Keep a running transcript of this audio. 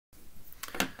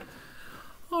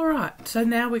Right, so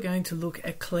now we're going to look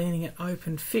at cleaning an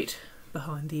open fit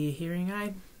behind the ear hearing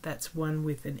aid. That's one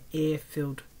with an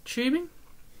air-filled tubing.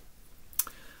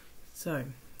 So,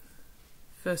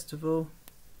 first of all,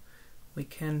 we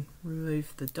can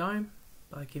remove the dome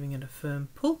by giving it a firm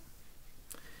pull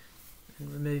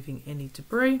and removing any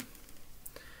debris.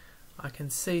 I can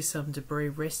see some debris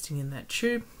resting in that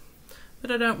tube,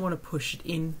 but I don't want to push it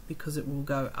in because it will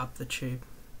go up the tube.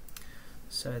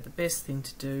 So the best thing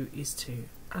to do is to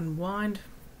unwind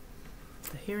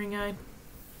the hearing aid,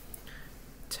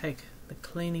 take the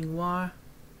cleaning wire,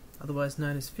 otherwise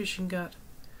known as fishing gut,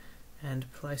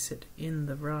 and place it in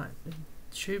the right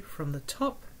tube from the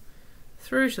top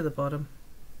through to the bottom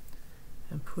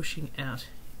and pushing out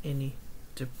any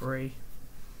debris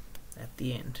at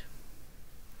the end.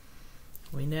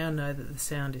 We now know that the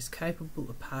sound is capable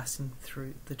of passing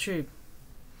through the tube.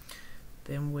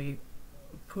 Then we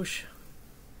push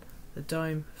the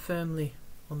dome firmly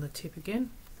on the tip again.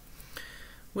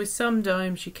 With some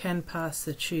domes you can pass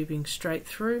the tubing straight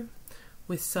through.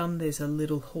 With some there's a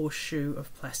little horseshoe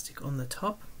of plastic on the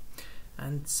top,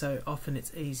 and so often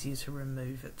it's easier to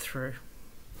remove it through.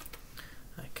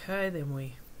 Okay, then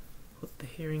we put the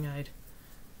hearing aid,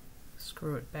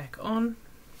 screw it back on,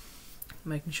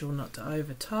 making sure not to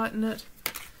over tighten it.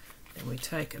 Then we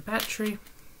take a battery,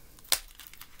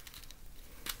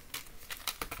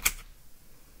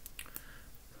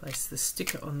 place the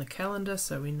sticker on the calendar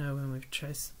so we know when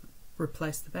we've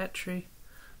replaced the battery,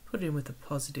 put it in with the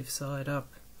positive side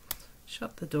up,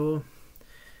 shut the door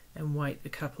and wait a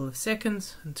couple of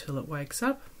seconds until it wakes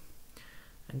up,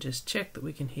 and just check that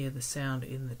we can hear the sound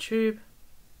in the tube.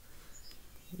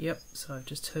 Yep, so I've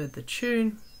just heard the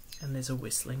tune and there's a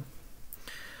whistling.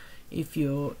 If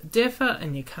you're deafer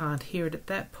and you can't hear it at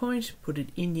that point, put it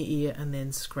in your ear and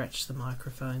then scratch the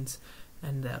microphones,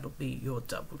 and that'll be your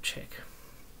double check.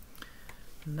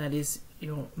 And that is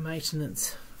your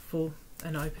maintenance for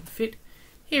an open fit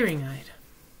hearing aid.